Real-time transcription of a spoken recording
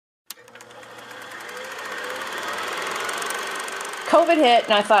COVID hit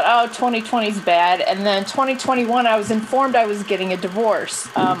and I thought, oh, 2020 is bad. And then 2021, I was informed I was getting a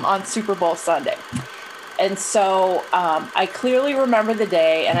divorce on Super Bowl Sunday. And so I clearly remember the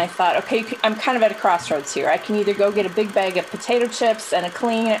day and I thought, okay, I'm kind of at a crossroads here. I can either go get a big bag of potato chips and a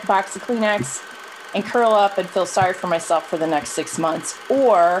clean box of Kleenex and curl up and feel sorry for myself for the next 6 months.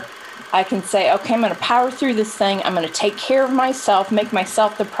 Or I can say, okay, I'm going to power through this thing. I'm going to take care of myself, make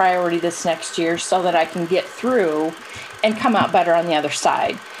myself the priority this next year so that I can get through and come out better on the other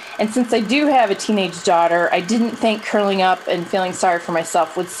side. And since I do have a teenage daughter, I didn't think curling up and feeling sorry for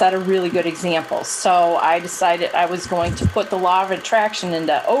myself would set a really good example. So I decided I was going to put the law of attraction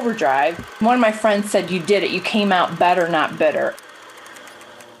into overdrive. One of my friends said, you did it. You came out better, not bitter.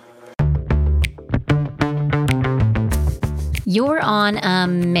 You're on a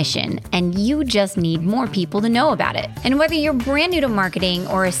mission, and you just need more people to know about it. And whether you're brand new to marketing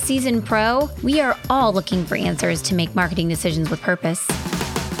or a seasoned pro, we are all looking for answers to make marketing decisions with purpose.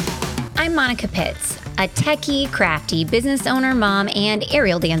 I'm Monica Pitts, a techie, crafty business owner, mom, and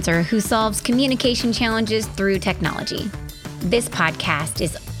aerial dancer who solves communication challenges through technology. This podcast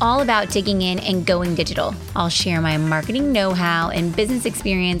is all about digging in and going digital. I'll share my marketing know-how and business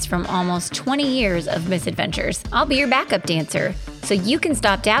experience from almost 20 years of misadventures. I'll be your backup dancer so you can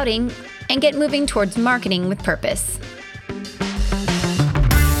stop doubting and get moving towards marketing with purpose.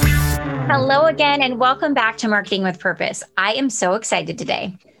 Hello again, and welcome back to Marketing with Purpose. I am so excited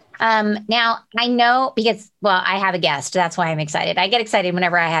today. Now, I know because, I have a guest. That's why I'm excited. I get excited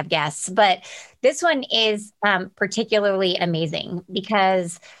whenever I have guests, but this one is particularly amazing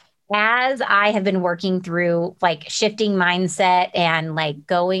because as I have been working through shifting mindset and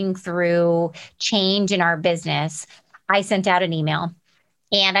going through change in our business, I sent out an email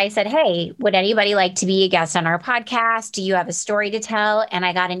and I said, hey, would anybody like to be a guest on our podcast? Do you have a story to tell? And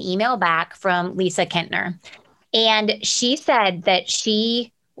I got an email back from Lisa Kentner. And she said that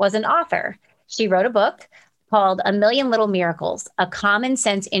she was an author. She wrote a book called A Million Little Miracles, a common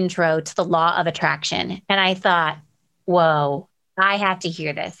sense intro to the law of attraction. And I thought, whoa, I have to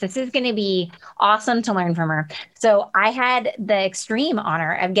hear this. This is going to be awesome to learn from her. So I had the extreme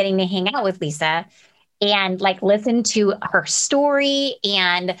honor of getting to hang out with Lisa and listen to her story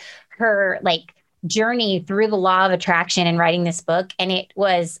and her journey through the law of attraction and writing this book. And it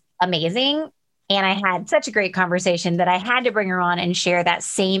was amazing. And I had such a great conversation that I had to bring her on and share that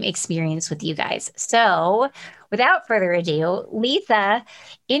same experience with you guys. So without further ado, Lisa,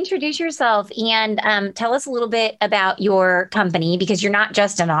 introduce yourself and tell us a little bit about your company, because you're not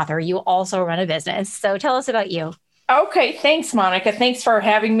just an author, you also run a business. So tell us about you. Okay. Thanks, Monica. Thanks for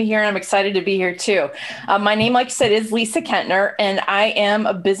having me here. I'm excited to be here too. My name, like you said, is Lisa Kentner, and I am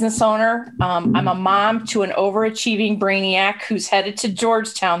a business owner. I'm a mom to an overachieving brainiac who's headed to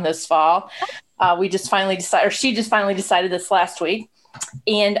Georgetown this fall. She just finally decided this last week,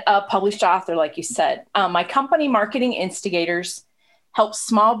 and a published author, like you said. My company, Marketing Instigators, helps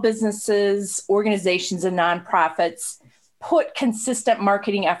small businesses, organizations, and nonprofits put consistent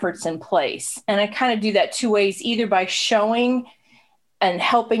marketing efforts in place. And I kind of do that two ways, either by showing and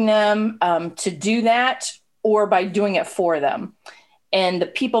helping them to do that, or by doing it for them. And the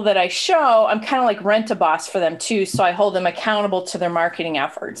people that I show, I'm kind of like rent-a-boss for them too. So I hold them accountable to their marketing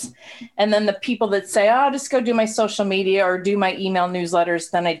efforts. And then the people that say, oh, I'll just go do my social media or do my email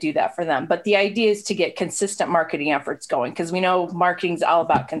newsletters, then I do that for them. But the idea is to get consistent marketing efforts going, because we know marketing is all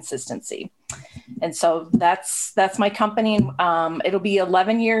about consistency. And so that's my company. It'll be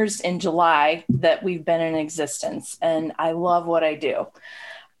 11 years in July that we've been in existence, and I love what I do.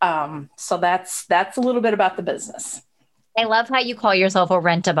 So that's a little bit about the business. I love how you call yourself a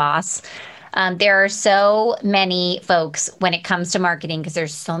rent-a-boss. There are so many folks when it comes to marketing, because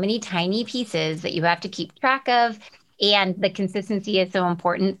there's so many tiny pieces that you have to keep track of. And the consistency is so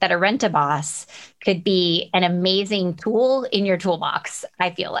important that a rent-a-boss could be an amazing tool in your toolbox,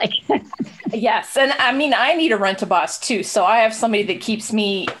 I feel like. Yes. And I mean, I need a rent-a-boss too. So I have somebody that keeps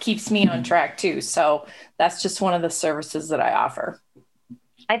me on track too. So that's just one of the services that I offer.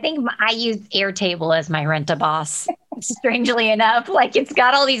 I think I use Airtable as my rent-a-boss. Strangely enough, it's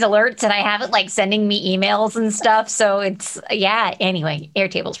got all these alerts and I have it sending me emails and stuff. So anyway,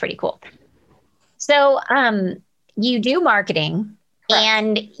 Airtable's pretty cool. So, you do marketing. Correct.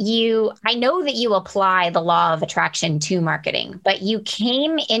 And I know that you apply the law of attraction to marketing, but you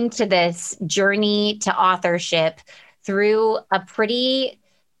came into this journey to authorship through a pretty,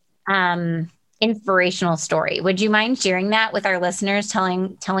 inspirational story. Would you mind sharing that with our listeners,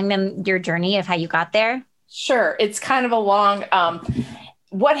 telling them your journey of how you got there? Sure. It's kind of a long,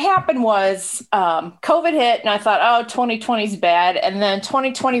 what happened was COVID hit and I thought, oh, 2020 is bad. And then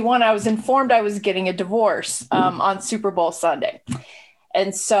 2021, I was informed I was getting a divorce on Super Bowl Sunday.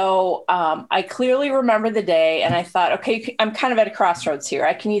 And so I clearly remember the day, and I thought, okay, I'm kind of at a crossroads here.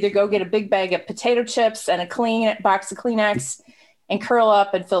 I can either go get a big bag of potato chips and a clean box of Kleenex and curl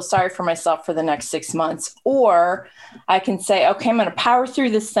up and feel sorry for myself for the next 6 months. Or I can say, okay, I'm going to power through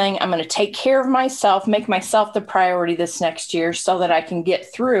this thing. I'm going to take care of myself, make myself the priority this next year so that I can get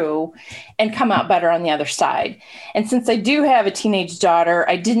through and come out better on the other side. And since I do have a teenage daughter,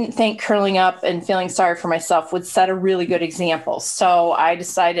 I didn't think curling up and feeling sorry for myself would set a really good example. So I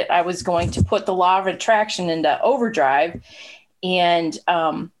decided I was going to put the law of attraction into overdrive and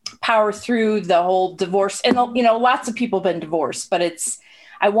power through the whole divorce. And, lots of people have been divorced, but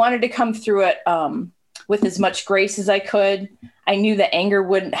I wanted to come through it with as much grace as I could. I knew that anger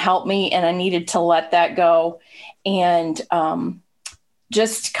wouldn't help me, and I needed to let that go and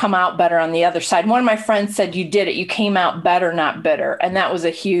just come out better on the other side. One of my friends said, you did it. You came out better, not bitter. And that was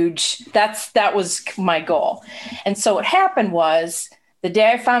that was my goal. And so what happened was the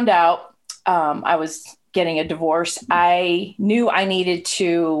day I found out I was getting a divorce, I knew I needed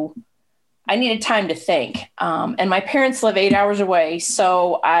time to think. And my parents live 8 hours away.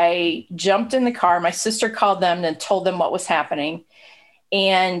 So I jumped in the car. My sister called them and told them what was happening.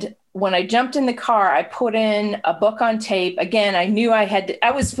 And when I jumped in the car, I put in a book on tape. Again, I knew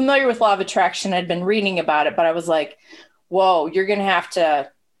I was familiar with law of attraction. I'd been reading about it, but I was like, whoa, you're going to have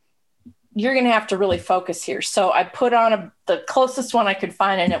to really focus here. So I put on the closest one I could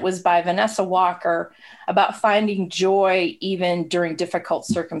find, and it was by Vanessa Walker about finding joy even during difficult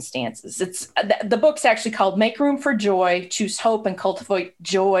circumstances. The book's actually called Make Room for Joy, Choose Hope and Cultivate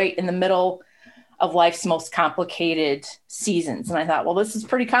Joy in the Middle of Life's Most Complicated Seasons. And I thought, well, this is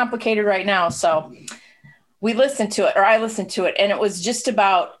pretty complicated right now. So I listened to it, and it was just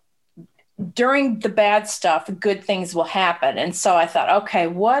about during the bad stuff, good things will happen. And so I thought, okay,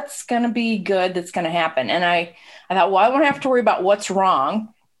 what's going to be good that's going to happen? And I thought, well, I won't have to worry about what's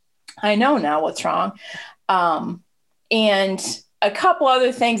wrong. I know now what's wrong. And a couple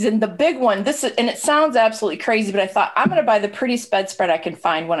other things. And the big one, and it sounds absolutely crazy, but I thought I'm going to buy the prettiest bedspread I can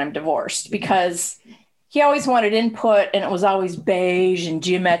find when I'm divorced, because he always wanted input, and it was always beige and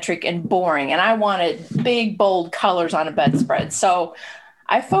geometric and boring. And I wanted big, bold colors on a bedspread. So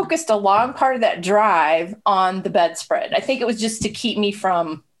I focused a long part of that drive on the bedspread. I think it was just to keep me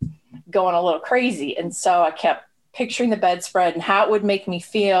from going a little crazy. And so I kept picturing the bedspread and how it would make me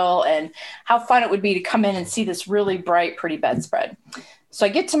feel and how fun it would be to come in and see this really bright, pretty bedspread. So I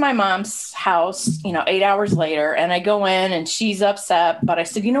get to my mom's house, 8 hours later, and I go in and she's upset, but I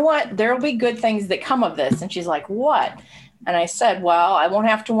said, you know what, there'll be good things that come of this. And she's like, what? And I said, well, I won't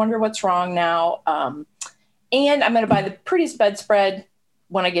have to wonder what's wrong now. And I'm going to buy the prettiest bedspread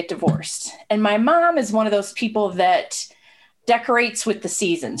when I get divorced. And my mom is one of those people that decorates with the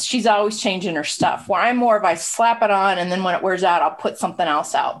seasons. She's always changing her stuff, where I'm more of I slap it on, and then when it wears out, I'll put something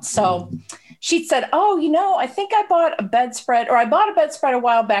else out. So she said, oh, I think I bought a bedspread a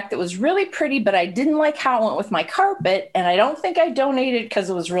while back that was really pretty, but I didn't like how it went with my carpet. And I don't think I donated because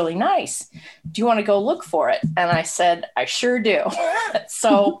it was really nice. Do you want to go look for it? And I said, I sure do.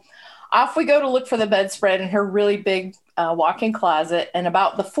 So off we go to look for the bedspread in her really big walk-in closet. And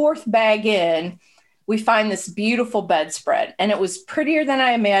about the fourth bag in, we find this beautiful bedspread, and it was prettier than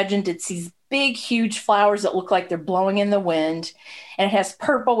I imagined. It's these big, huge flowers that look like they're blowing in the wind. And it has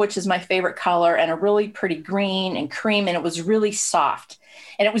purple, which is my favorite color, and a really pretty green and cream. And it was really soft.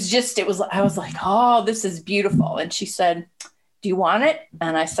 And I was like, oh, this is beautiful. And she said, do you want it?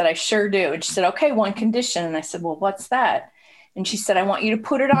 And I said, I sure do. And she said, okay, one condition. And I said, well, what's that? And she said, I want you to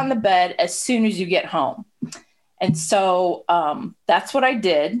put it on the bed as soon as you get home. And so that's what I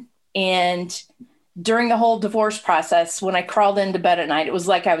did. And during the whole divorce process, when I crawled into bed at night, it was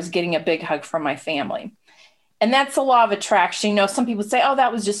like I was getting a big hug from my family. And that's the law of attraction. Some people say, oh,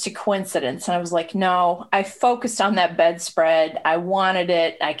 that was just a coincidence. And I was like, no, I focused on that bedspread. I wanted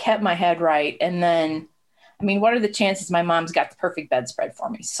it. I kept my head right. And then, what are the chances my mom's got the perfect bedspread for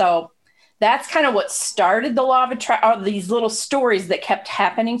me? So that's kind of what started the law of attraction, these little stories that kept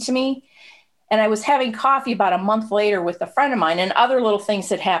happening to me. And I was having coffee about a month later with a friend of mine, and other little things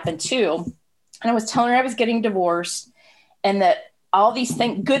had happened too. And I was telling her I was getting divorced and that all these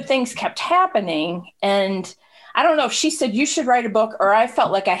good things kept happening. And I don't know if she said, you should write a book, or I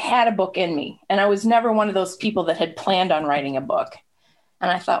felt like I had a book in me. And I was never one of those people that had planned on writing a book.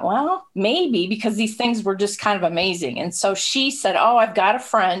 And I thought, well, maybe, because these things were just kind of amazing. And so she said, oh, I've got a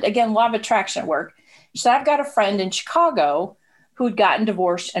friend, again, law of attraction at work. She said, I've got a friend in Chicago who had gotten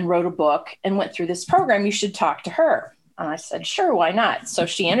divorced and wrote a book and went through this program. You should talk to her. And I said, sure, why not? So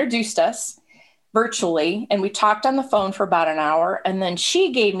she introduced us. virtually, and we talked on the phone for about an hour. And then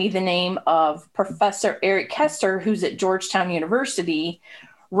she gave me the name of Professor Eric Kester, who's at Georgetown University,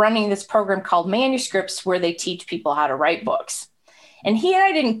 running this program called Manuscripts, where they teach people how to write books. And he and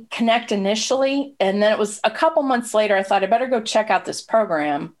I didn't connect initially. And then it was a couple months later, I thought I better go check out this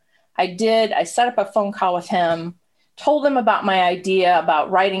program. I did. I set up a phone call with him, told him about my idea about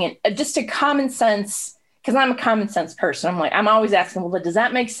writing it, just a common sense, because I'm a common sense person. I'm always asking, well, does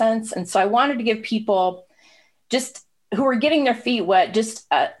that make sense? And so I wanted to give people just who are getting their feet wet, just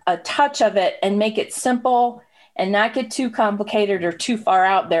a touch of it and make it simple and not get too complicated or too far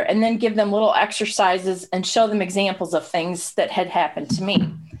out there, and then give them little exercises and show them examples of things that had happened to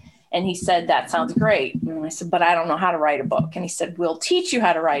me. And he said, that sounds great. And I said, but I don't know how to write a book. And he said, we'll teach you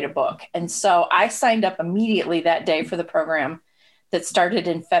how to write a book. And so I signed up immediately that day for the program that started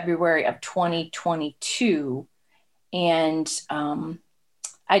in February of 2022. And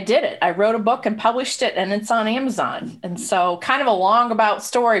I did it. I wrote a book and published it, and it's on Amazon. And so kind of a long about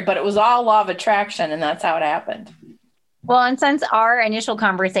story, but it was all law of attraction, and that's how it happened. Well, and since our initial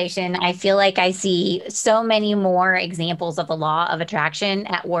conversation, I feel like I see so many more examples of the law of attraction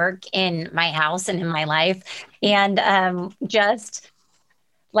at work in my house and in my life. And just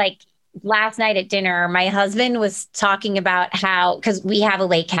like last night at dinner, my husband was talking about how, because we have a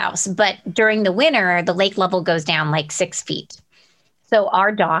lake house, but during the winter, the lake level goes down like 6 feet. So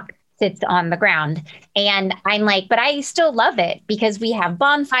our dock sits on the ground. And I'm like, but I still love it because we have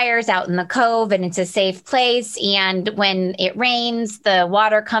bonfires out in the cove and it's a safe place. And when it rains, the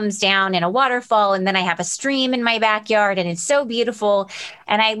water comes down in a waterfall. And then I have a stream in my backyard and it's so beautiful.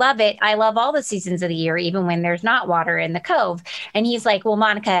 And I love it. I love all the seasons of the year, even when there's not water in the cove. And he's like, well,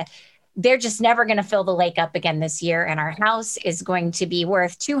 Monica, they're just never going to fill the lake up again this year. And our house is going to be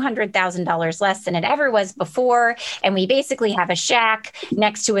worth $200,000 less than it ever was before. And we basically have a shack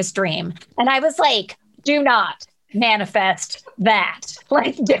next to a stream. And I was like, do not manifest that.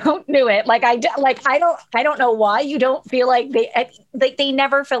 Like, don't do it. I don't know why you don't feel like they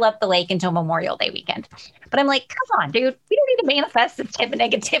never fill up the lake until Memorial Day weekend. But I'm like, come on, dude, we don't need to manifest this type of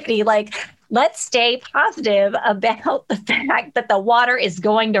negativity. Like, let's stay positive about the fact that the water is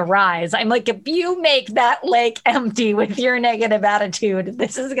going to rise. I'm like, if you make that lake empty with your negative attitude,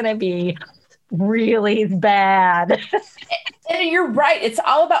 this is going to be really bad. And you're right. It's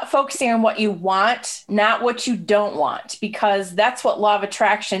all about focusing on what you want, not what you don't want, because that's what law of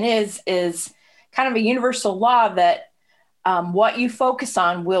attraction is kind of a universal law that what you focus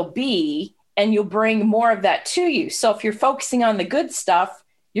on will be, and you'll bring more of that to you. So if you're focusing on the good stuff,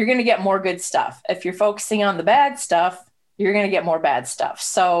 you're going to get more good stuff. If you're focusing on the bad stuff, you're going to get more bad stuff.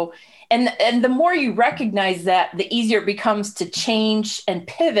 So, and the more you recognize that, the easier it becomes to change and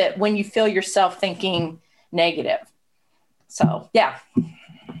pivot when you feel yourself thinking negative. So, yeah. So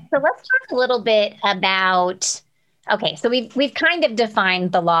let's talk a little bit about, okay, so we've kind of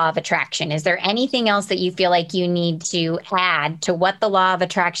defined the law of attraction. Is there anything else that you feel like you need to add to what the law of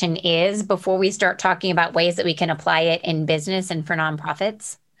attraction is before we start talking about ways that we can apply it in business and for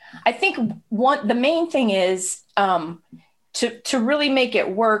nonprofits? I think the main thing is to really make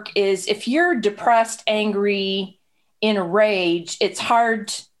it work is if you're depressed, angry, in a rage, it's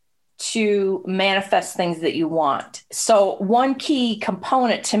hard to manifest things that you want. So one key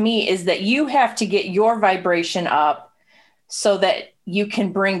component to me is that you have to get your vibration up so that you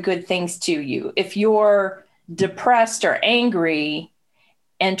can bring good things to you. If you're depressed or angry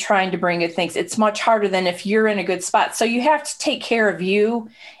and trying to bring good things, it's much harder than if you're in a good spot. So you have to take care of you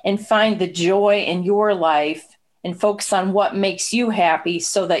and find the joy in your life and focus on what makes you happy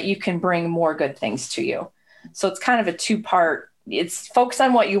so that you can bring more good things to you. So it's kind of a two-part. It's focus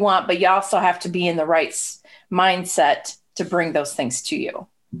on what you want, but you also have to be in the right mindset to bring those things to you.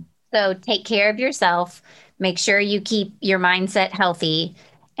 So take care of yourself, make sure you keep your mindset healthy,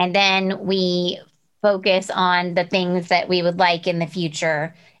 and then we focus on the things that we would like in the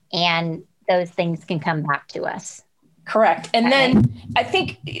future, and those things can come back to us. Correct. And then I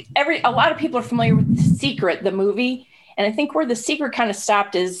think a lot of people are familiar with The Secret, the movie. And I think where The Secret kind of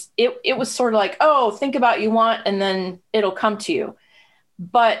stopped is it was sort of like, oh, think about what you want and then it'll come to you.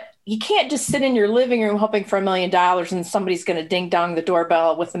 But you can't just sit in your living room hoping for $1 million and somebody's going to ding dong the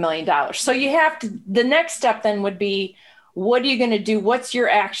doorbell with $1 million. So you have to, the next step then would be, what are you going to do? What's your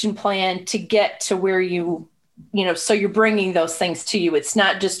action plan to get to where so you're bringing those things to you. It's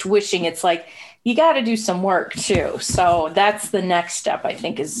not just wishing. It's like, you got to do some work too. So that's the next step, I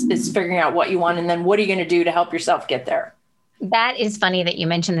think, is figuring out what you want. And then what are you going to do to help yourself get there? That is funny that you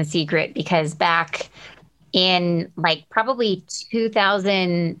mentioned The Secret, because back in like probably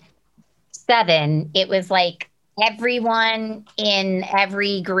 2007, it was like everyone in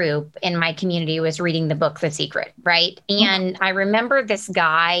every group in my community was reading the book The Secret, right? And I remember this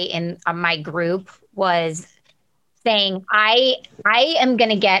guy in my group was saying, I am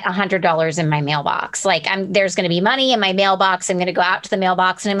going to get $100 in my mailbox. Like, there's going to be money in my mailbox. I'm going to go out to the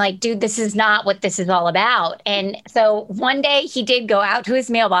mailbox. And I'm like, dude, this is not what this is all about. And so one day he did go out to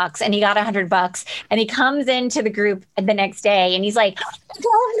his mailbox and he got $100, and he comes into the group the next day and he's like, I got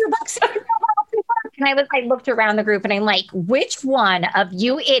 $100 in your mailbox. And I looked around the group and I'm like, which one of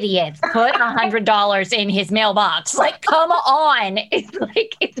you idiots put $100 in his mailbox? Like, come on. It's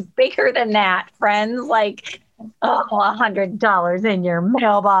like, it's bigger than that, friends. Like, oh, $100 in your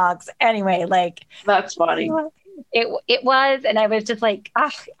mailbox. Anyway, like, That's funny. It was, and I was just like,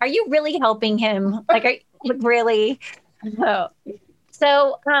 are you really helping him? Like, really?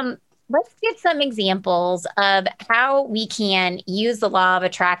 So, let's give some examples of how we can use the law of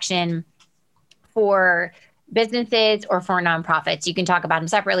attraction for businesses or for nonprofits. You can talk about them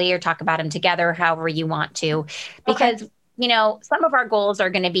separately or talk about them together, however you want to, because, some of our goals are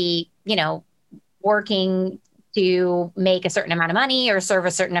going to be, working to make a certain amount of money or serve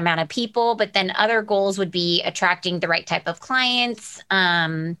a certain amount of people. But then other goals would be attracting the right type of clients,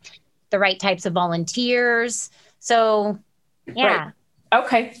 the right types of volunteers. So, yeah. Right.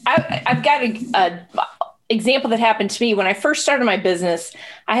 Okay. I've got a example that happened to me when I first started my business.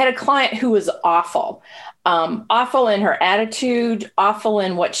 I had a client who was awful. Awful in her attitude, awful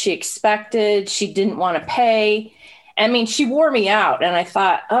in what she expected. She didn't want to pay. I mean, she wore me out. And I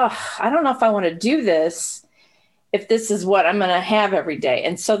thought, I don't know if I want to do this, if this is what I'm going to have every day.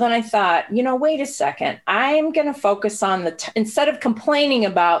 And so then I thought, wait a second, I'm going to focus on instead of complaining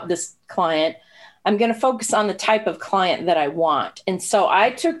about this client, I'm going to focus on the type of client that I want. And so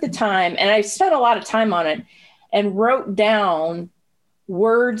I took the time, and I spent a lot of time on it, and wrote down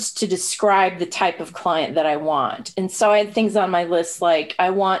words to describe the type of client that I want. And so I had things on my list like I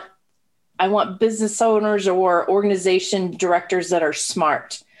want business owners or organization directors that are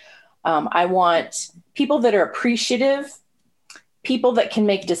smart. I want people that are appreciative, people that can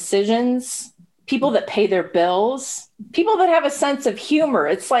make decisions, people that pay their bills, people that have a sense of humor.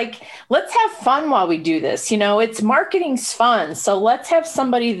 It's like, let's have fun while we do this. It's marketing's fun. So let's have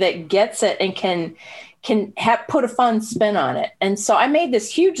somebody that gets it and can put a fun spin on it. And so I made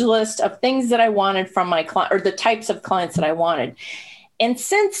this huge list of things that I wanted from my client, or the types of clients that I wanted. And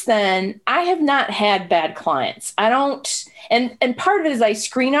since then, I have not had bad clients. I don't, and part of it is I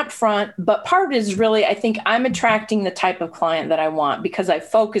screen up front, but part of it is really, I think I'm attracting the type of client that I want because I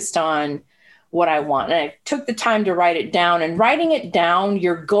focused on what I want. And I took the time to write it down. And writing it down,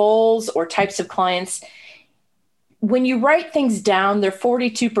 your goals or types of clients, when you write things down, they're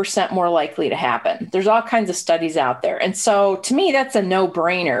 42% more likely to happen. There's all kinds of studies out there. And so to me, that's a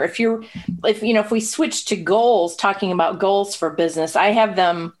no-brainer. If we switch to goals, talking about goals for business, I have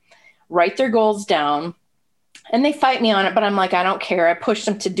them write their goals down and they fight me on it, but I'm like, I don't care. I push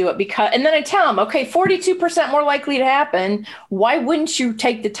them to do it and then I tell them, okay, 42% more likely to happen. Why wouldn't you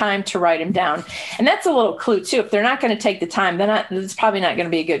take the time to write them down? And that's a little clue too. If they're not going to take the time, then it's probably not going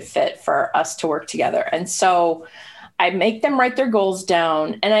to be a good fit for us to work together. And so I make them write their goals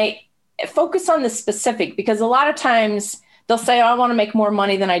down and I focus on the specific, because a lot of times they'll say, I want to make more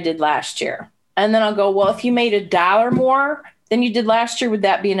money than I did last year. And then I'll go, well, if you made $1 more than you did last year, would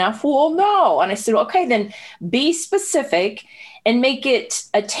that be enough? Well, no. And I said, okay, then be specific and make it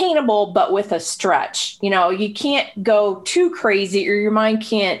attainable, but with a stretch. You can't go too crazy or your mind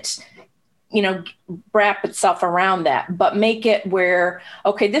can't, wrap itself around that, but make it where,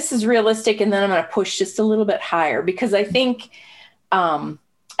 okay, this is realistic. And then I'm going to push just a little bit higher, because I think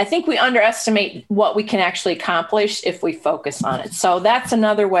we underestimate what we can actually accomplish if we focus on it. So that's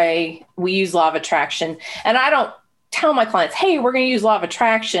another way we use law of attraction. And I don't tell my clients, hey, we're going to use law of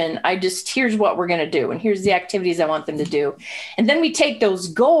attraction. Here's what we're going to do. And here's the activities I want them to do. And then we take those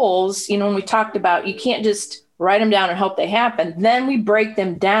goals, when we talked about, you can't just write them down and hope they happen. Then we break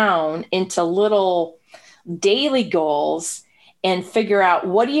them down into little daily goals and figure out,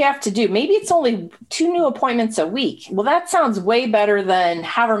 what do you have to do? Maybe it's only 2 new appointments a week. Well, that sounds way better than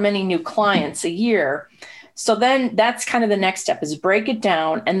however many new clients a year. So then that's kind of the next step, is break it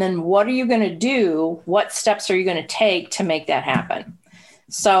down. And then what are you going to do? What steps are you going to take to make that happen?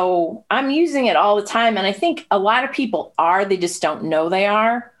 So I'm using it all the time. And I think a lot of people they just don't know they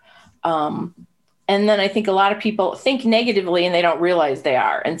are. And then I think a lot of people think negatively and they don't realize they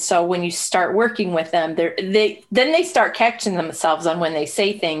are. And so when you start working with them, they start catching themselves on when they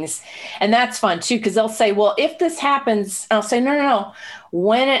say things. And that's fun too, because they'll say, well, if this happens, I'll say, no,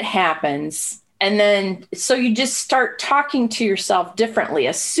 when it happens. And then, so you just start talking to yourself differently,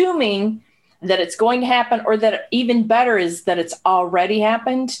 assuming that it's going to happen, or that even better is that it's already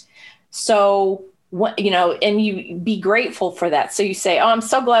happened. So, and you be grateful for that. So you say, oh, I'm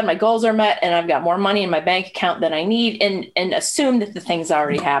so glad my goals are met and I've got more money in my bank account than I need, and assume that the thing's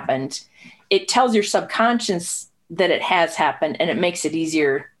already happened. It tells your subconscious that it has happened, and it makes it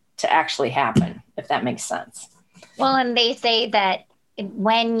easier to actually happen, if that makes sense. Well, and they say that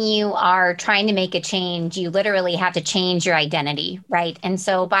when you are trying to make a change, you literally have to change your identity, right? And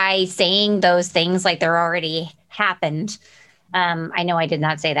so by saying those things like they're already happened, I know I did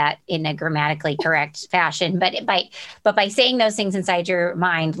not say that in a grammatically correct fashion, but by saying those things inside your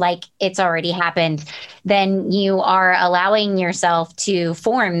mind like it's already happened, then you are allowing yourself to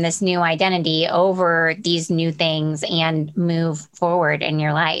form this new identity over these new things and move forward in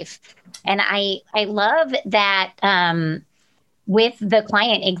your life. And I love that with the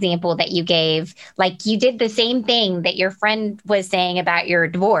client example that you gave, like you did the same thing that your friend was saying about your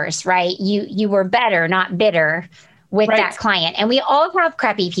divorce, right? You were better, not bitter with Right. that client. And we all have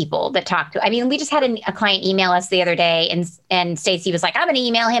crappy people that talk to. I mean, we just had a client email us the other day, and Stacy was like, "I'm going to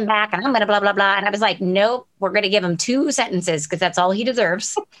email him back, and I'm going to blah blah blah." And I was like, "Nope, we're going to give him 2 sentences because that's all he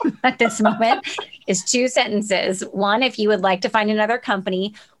deserves at this moment is 2 sentences. One, if you would like to find another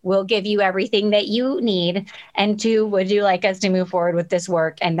company, we'll give you everything that you need. And 2, would you like us to move forward with this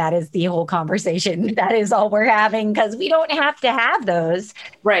work?" And that is the whole conversation. That is all we're having because we don't have to have those.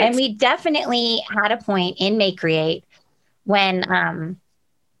 Right. And we definitely had a point in Make Create when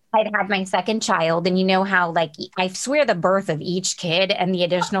I'd had my second child, and you know how, like, I swear the birth of each kid and the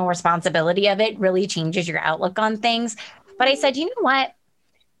additional responsibility of it really changes your outlook on things. But I said, you know what?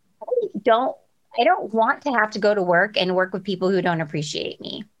 I don't want to have to go to work and work with people who don't appreciate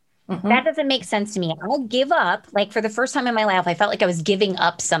me. Mm-hmm. That doesn't make sense to me. I'll give up. Like, for the first time in my life, I felt like I was giving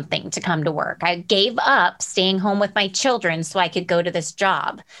up something to come to work. I gave up staying home with my children so I could go to this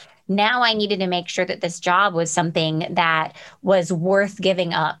job. Now I needed to make sure that this job was something that was worth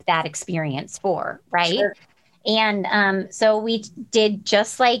giving up that experience for, right? Sure. And so we did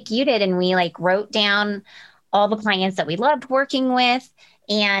just like you did, and we like wrote down all the clients that we loved working with,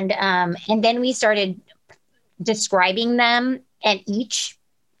 and then we started describing them and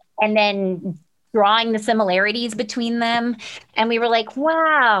then drawing the similarities between them, and we were like,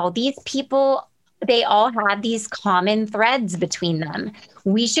 wow, these people, they all have these common threads between them.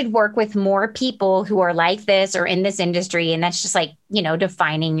 We should work with more people who are like this or in this industry. And that's just like,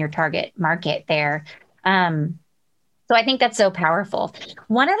 defining your target market there. So I think that's so powerful.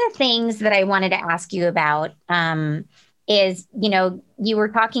 One of the things that I wanted to ask you about is, you were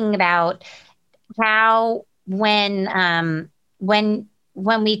talking about how when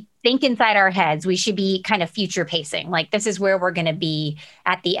we think inside our heads, we should be kind of future pacing. Like, this is where we're going to be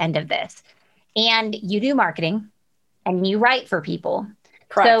at the end of this. And you do marketing and you write for people.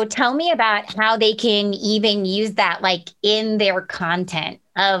 Correct. So tell me about how they can even use that, like, in their content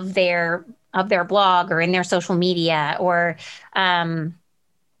of their blog or in their social media or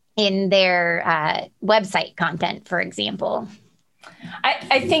in their website content, for example.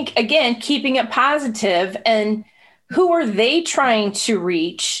 I think, again, keeping it positive, and who are they trying to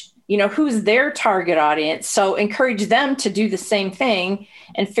reach? Who's their target audience? So encourage them to do the same thing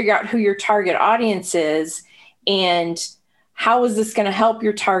and figure out who your target audience is, and how is this going to help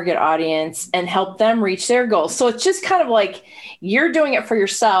your target audience and help them reach their goals. So it's just kind of like you're doing it for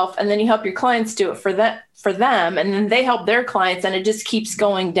yourself, and then you help your clients do it for them, and then they help their clients, and it just keeps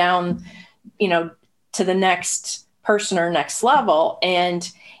going down, to the next person or next level.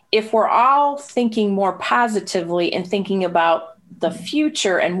 And if we're all thinking more positively and thinking about the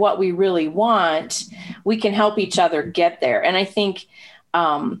future and what we really want, we can help each other get there. And I think,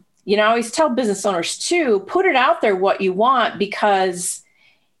 I always tell business owners too, put it out there what you want, because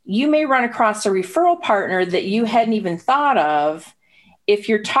you may run across a referral partner that you hadn't even thought of. If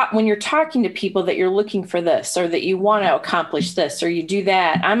when you're talking to people that you're looking for this, or that you want to accomplish this, or you do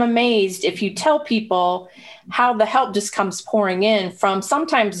that, I'm amazed if you tell people how the help just comes pouring in from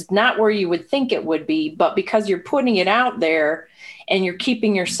sometimes not where you would think it would be, but because you're putting it out there and you're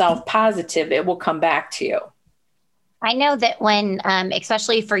keeping yourself positive, it will come back to you. I know that when,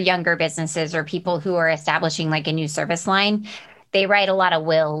 especially for younger businesses or people who are establishing like a new service line, they write a lot of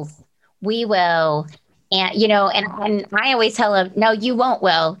wills. We will. And, and I always tell them, no, you won't.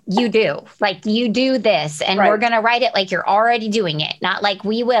 Will, you do. Like, you do this, and we're going to write it like you're already doing it, not like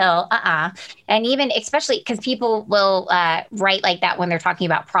we will. And even especially because people will write like that when they're talking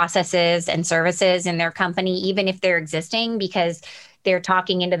about processes and services in their company, even if they're existing, because they're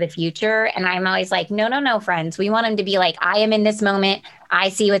talking into the future. And I'm always like, no, friends. We want them to be like, I am in this moment. I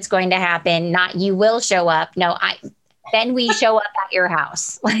see what's going to happen. Not you will show up. No, then we show up at your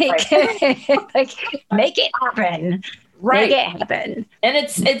house. Like, Right. like make it happen. Make Right. it happen. And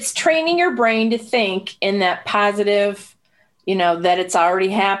it's training your brain to think in that positive, that it's already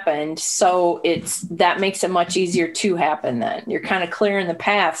happened. So that makes it much easier to happen. Then you're kind of clearing the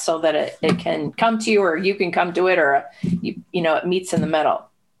path so that it can come to you, or you can come to it, or it meets in the middle.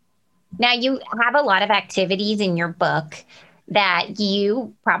 Now, you have a lot of activities in your book that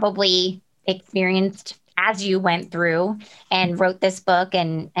you probably experienced as you went through and wrote this book.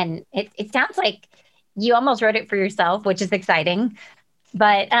 And it sounds like you almost wrote it for yourself, which is exciting.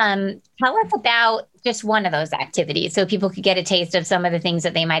 But tell us about just one of those activities so people could get a taste of some of the things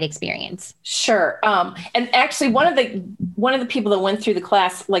that they might experience. Sure. And actually, one of the people that went through the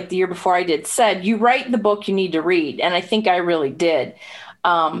class, like the year before I did, said, "You write the book you need to read," and I think I really did.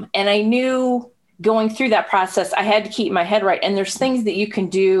 And I knew going through that process, I had to keep my head right. And there's things that you can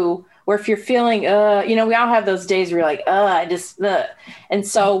do where if you're feeling, we all have those days where you're like, I just. And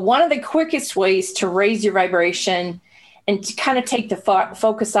so one of the quickest ways to raise your vibration and to kind of take the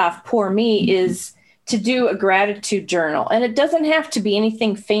focus off poor me is to do a gratitude journal. And it doesn't have to be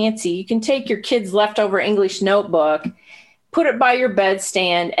anything fancy. You can take your kid's leftover English notebook, put it by your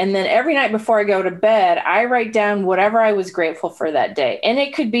bedstand, and then every night before I go to bed, I write down whatever I was grateful for that day. And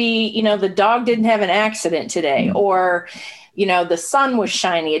it could be, the dog didn't have an accident today, or, the sun was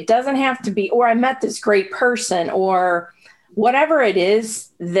shiny. It doesn't have to be, or I met this great person, or whatever it is,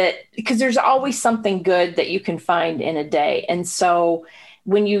 that because there's always something good that you can find in a day. And so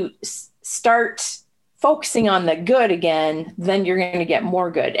when you start focusing on the good again, then you're going to get more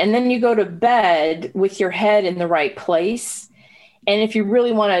good. And then you go to bed with your head in the right place. And if you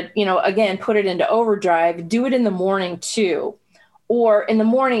really want to, again, put it into overdrive, do it in the morning too. Or in the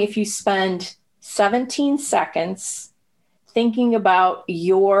morning, if you spend 17 seconds thinking about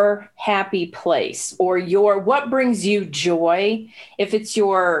your happy place or what brings you joy, if it's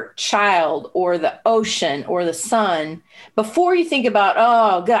your child or the ocean or the sun, before you think about,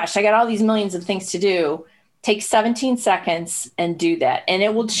 oh gosh, I got all these millions of things to do, take 17 seconds and do that. And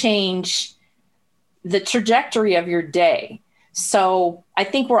it will change the trajectory of your day. So I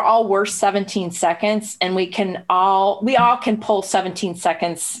think we're all worth 17 seconds, and we all can pull 17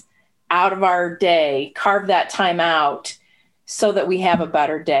 seconds out of our day, carve that time out, so that we have a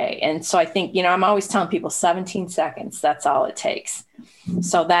better day. And so I think, I'm always telling people 17 seconds, that's all it takes.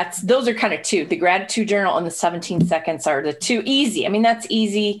 So those are kind of two, the gratitude journal and the 17 seconds are the two easy. I mean, that's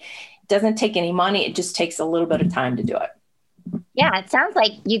easy. It doesn't take any money. It just takes a little bit of time to do it. Yeah, it sounds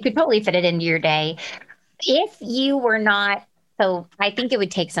like you could totally fit it into your day. If you were not, so I think it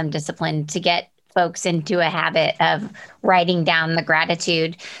would take some discipline to get folks into a habit of writing down the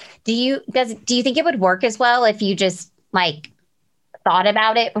gratitude. Do you think it would work as well if you just thought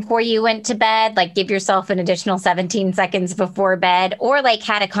about it before you went to bed, give yourself an additional 17 seconds before bed, or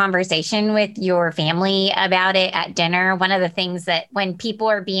had a conversation with your family about it at dinner? One of the things that when people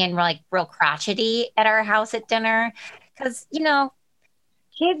are being real crotchety at our house at dinner, because,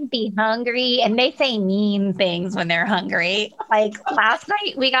 kids be hungry and they say mean things when they're hungry. Like last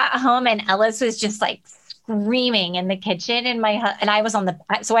night we got home and Ellis was just screaming in the kitchen, and I was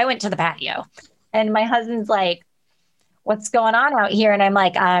so I went to the patio, and my husband's like, "What's going on out here?" And I'm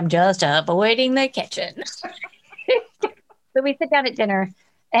like, "I'm just avoiding the kitchen." So we sit down at dinner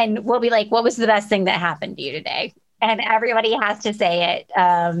and we'll be like, "What was the best thing that happened to you today?" And everybody has to say it.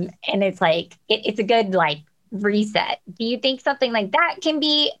 And it's it's a good reset. Do you think something like that can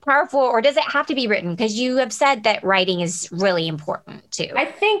be powerful, or does it have to be written? Because you have said that writing is really important too. I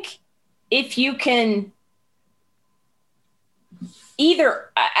think if you can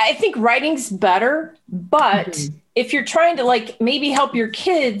I think writing's better, but if you're trying to maybe help your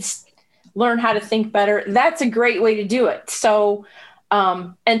kids learn how to think better, that's a great way to do it. So,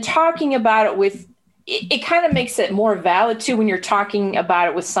 and talking about it it kind of makes it more valid too when you're talking about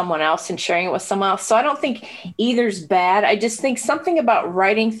it with someone else and sharing it with someone else. So I don't think either's bad. I just think something about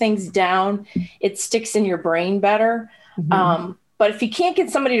writing things down, it sticks in your brain better. Mm-hmm. But if you can't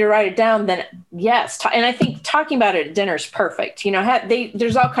get somebody to write it down, then yes. And I think talking about it at dinner is perfect.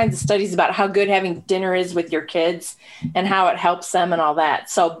 There's all kinds of studies about how good having dinner is with your kids and how it helps them and all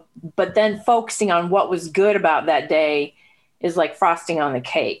that. So, but then focusing on what was good about that day is like frosting on the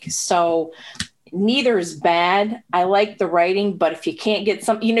cake. So neither is bad. I like the writing, but if you can't get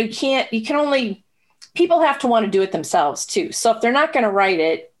people have to want to do it themselves too. So if they're not going to write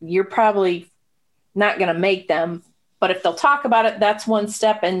it, you're probably not going to make them. But if they'll talk about it, that's one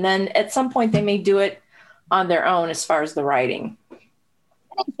step. And then at some point they may do it on their own as far as the writing.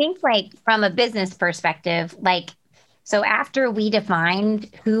 I think from a business perspective, so after we defined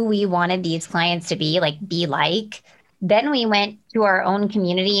who we wanted these clients to be, Then we went to our own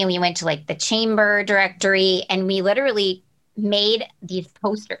community and we went to like the chamber directory and we literally made these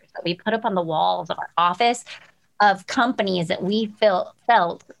posters that we put up on the walls of our office of companies that we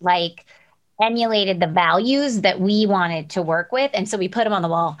felt like emulated the values that we wanted to work with. And so we put them on the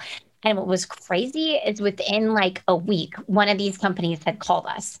wall. And what was crazy is within like a week, one of these companies had called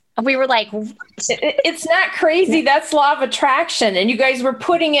us. And we were like, what? It's not crazy. That's law of attraction. And you guys were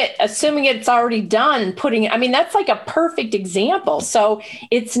putting it, assuming it's already done, and putting it, I mean, that's like a perfect example. So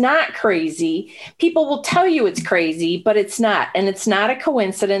it's not crazy. People will tell you it's crazy, but it's not. And it's not a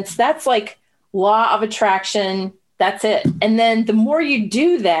coincidence. That's like law of attraction. That's it. And then the more you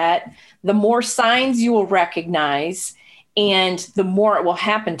do that, the more signs you will recognize and the more it will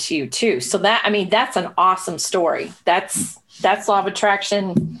happen to you too. So that, I mean, that's an awesome story. That's law of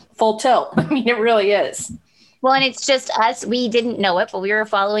attraction full tilt. I mean, it really is. Well, and it's just us. We didn't know it, but we were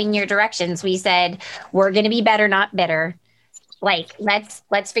following your directions. We said, we're going to be better, not bitter. Like,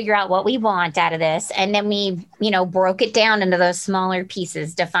 let's figure out what we want out of this. And then we, broke it down into those smaller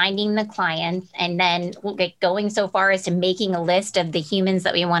pieces, defining the clients, and then going so far as to making a list of the humans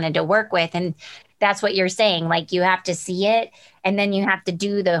that we wanted to work with. And that's what you're saying. Like, you have to see it and then you have to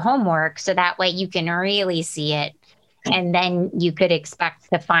do the homework so that way you can really see it. And then you could expect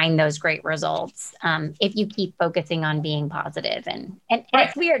to find those great results if you keep focusing on being positive. And Right.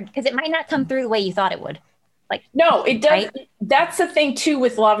 It's weird because it might not come through the way you thought it would. Like, no, it does. right? That's the thing too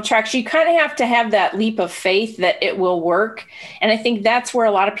with law of attraction. You kind of have to have that leap of faith that it will work. And I think that's where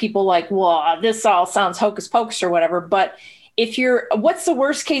a lot of people like, well, this all sounds hocus pocus or whatever. But what's the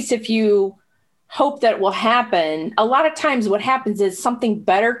worst case if you hope that it will happen? A lot of times what happens is something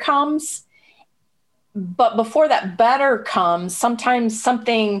better comes. But before that better comes, sometimes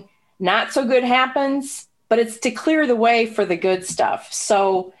something not so good happens, but it's to clear the way for the good stuff.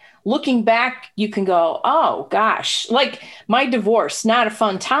 So looking back, you can go, oh gosh, like my divorce, not a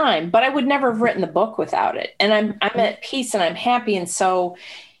fun time, but I would never have written the book without it. And I'm at peace and I'm happy. And so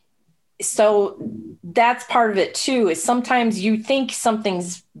that's part of it too, is sometimes you think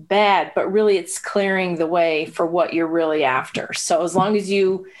something's bad, but really it's clearing the way for what you're really after. So as long as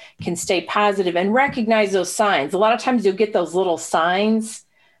you can stay positive and recognize those signs, a lot of times you'll get those little signs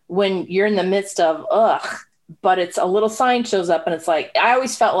when you're in the midst of, but it's a little sign shows up and it's like, I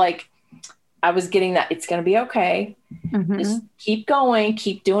always felt like I was getting that it's going to be okay. Mm-hmm. Just keep going,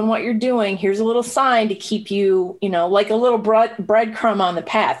 keep doing what you're doing. Here's a little sign to keep you, like a little breadcrumb on the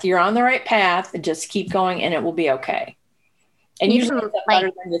path. You're on the right path and just keep going and it will be okay. And usually it's better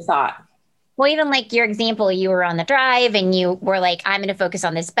than you thought. Well, even like your example, you were on the drive and you were like, I'm going to focus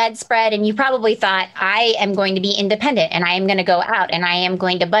on this bedspread. And you probably thought, I am going to be independent and I am going to go out and I am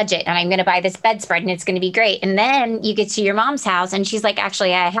going to budget and I'm going to buy this bedspread and it's going to be great. And then you get to your mom's house and she's like,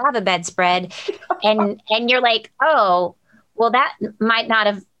 actually, I have a bedspread. and you're like, oh, well, that might not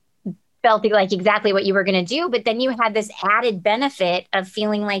have felt like exactly what you were going to do. But then you had this added benefit of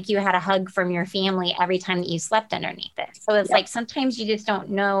feeling like you had a hug from your family every time that you slept underneath it. So it's like sometimes you just don't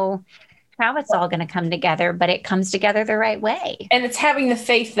know how it's all going to come together, but it comes together the right way. And it's having the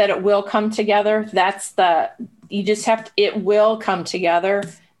faith that it will come together. It will come together.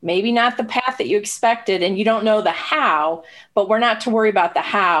 Maybe not the path that you expected and you don't know the how, but we're not to worry about the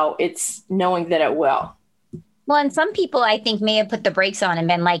how. It's knowing that it will. Well, and some people I think may have put the brakes on and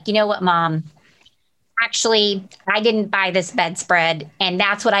been like, you know what, Mom, actually, I didn't buy this bedspread and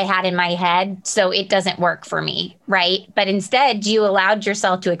that's what I had in my head. So it doesn't work for me. Right. But instead, you allowed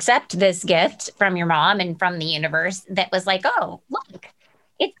yourself to accept this gift from your mom and from the universe that was like, oh, look,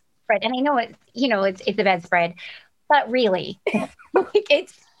 it's bread. And I know it's a bedspread, but really,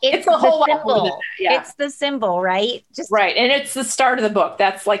 it's a whole symbol. Yeah. It's the symbol, right? Right. And it's the start of the book.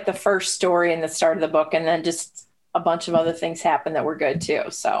 That's like the first story and the start of the book. And then just a bunch of other things happen that were good too.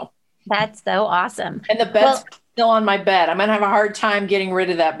 So. That's so awesome. And the bed's still on my bed. I'm going to have a hard time getting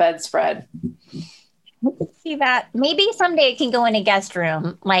rid of that bedspread. See that? Maybe someday it can go in a guest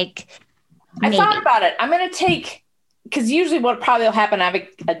room. Like, I thought about it. I'm going to because usually what probably will happen, I have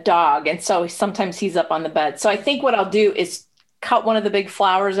a dog. And so sometimes he's up on the bed. So I think what I'll do is cut one of the big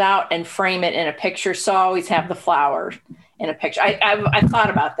flowers out and frame it in a picture. So I always have the flower in a picture. I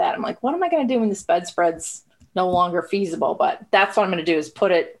thought about that. I'm like, what am I going to do when this bedspread's no longer feasible? But that's what I'm going to do is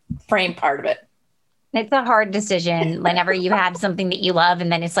frame part of it. It's a hard decision whenever you have something that you love and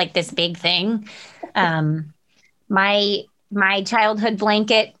then it's like this big thing. My childhood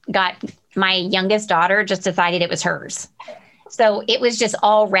blanket my youngest daughter just decided it was hers. So it was just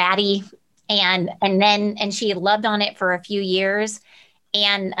all ratty and she loved on it for a few years.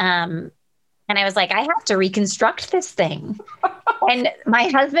 And I was like, I have to reconstruct this thing. And my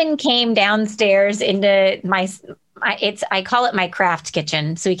husband came downstairs into I call it my craft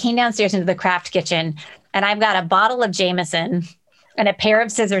kitchen. So he came downstairs into the craft kitchen, and I've got a bottle of Jameson and a pair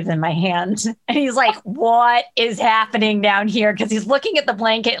of scissors in my hand. And he's like, what is happening down here? Because he's looking at the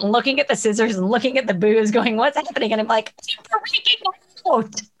blanket and looking at the scissors and looking at the booze going, what's happening? And I'm like, freaking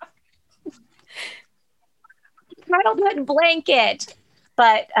out. Childhood blanket.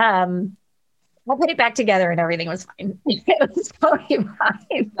 But I'll put it back together and everything was fine. It was totally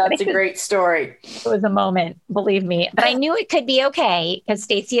fine. That's a great story. It was a moment, believe me. But I knew it could be okay because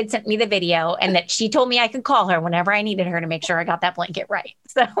Stacy had sent me the video and that she told me I could call her whenever I needed her to make sure I got that blanket right.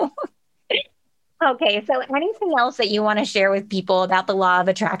 So, okay. So anything else that you want to share with people about the law of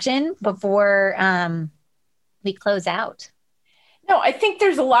attraction before we close out? No, I think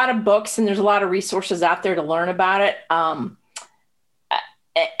there's a lot of books and there's a lot of resources out there to learn about it.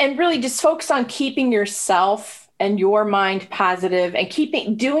 And really just focus on keeping yourself and your mind positive and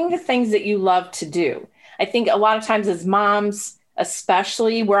doing the things that you love to do. I think a lot of times as moms,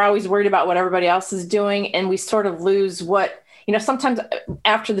 especially, we're always worried about what everybody else is doing. And we sort of lose sometimes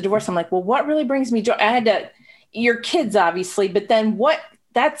after the divorce, I'm like, well, what really brings me joy? Your kids, obviously, but then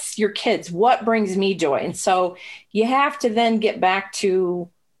that's your kids. What brings me joy? And so you have to then get back to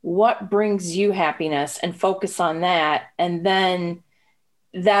what brings you happiness and focus on that. And then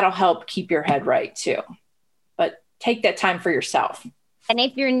that'll help keep your head right too. But take that time for yourself. And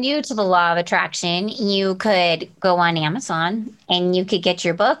if you're new to the law of attraction, you could go on Amazon and you could get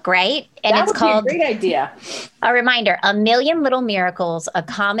your book, right? And that it's called, be a great idea. A reminder, 1,000,000 Little Miracles, a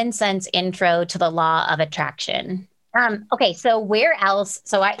common sense intro to the law of attraction. Okay, so where else?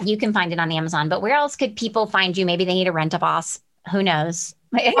 So you can find it on Amazon, but where else could people find you? Maybe they need to rent a boss. Who knows?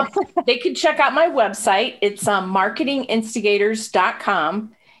 They could check out my website. It's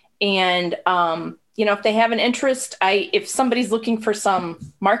marketinginstigators.com. And, if they have an interest, if somebody's looking for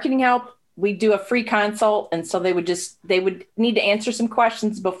some marketing help, we do a free consult. And so they would need to answer some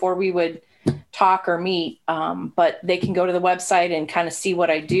questions before we would talk or meet. But they can go to the website and kind of see what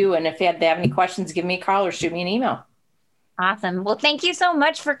I do. And if they have any questions, give me a call or shoot me an email. Awesome. Well, thank you so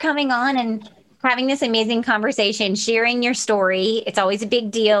much for coming on and having this amazing conversation, sharing your story. It's always a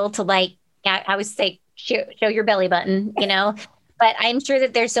big deal to I always say, show your belly button, but I'm sure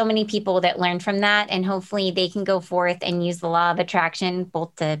that there's so many people that learn from that, and hopefully they can go forth and use the law of attraction,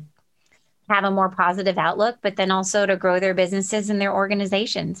 both to have a more positive outlook, but then also to grow their businesses and their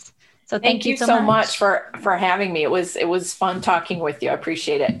organizations. So thank you so much for having me. It was fun talking with you. I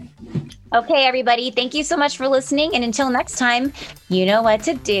appreciate it. Okay, everybody. Thank you so much for listening. And until next time, you know what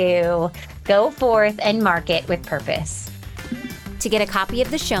to do. Go forth and market with purpose. To get a copy of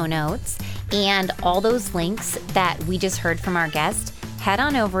the show notes and all those links that we just heard from our guest, head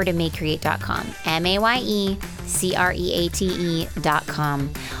on over to mayecreate.com,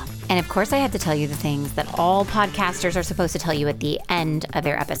 MAYECREATE.com. And of course, I had to tell you the things that all podcasters are supposed to tell you at the end of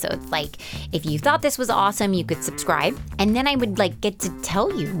their episodes. Like, if you thought this was awesome, you could subscribe. And then I would get to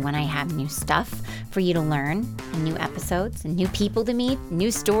tell you when I have new stuff for you to learn, and new episodes, and new people to meet,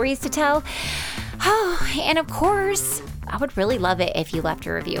 new stories to tell. Oh, and of course, I would really love it if you left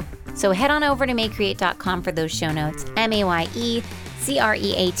a review. So head on over to mayecreate.com for those show notes,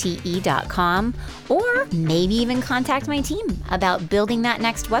 MAYECREATE.com, or maybe even contact my team about building that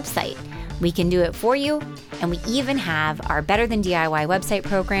next website. We can do it for you, and we even have our Better Than DIY website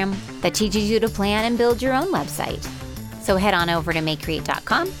program that teaches you to plan and build your own website. So head on over to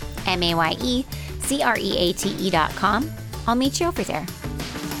mayecreate.com, MAYECREATE.com. I'll meet you over there.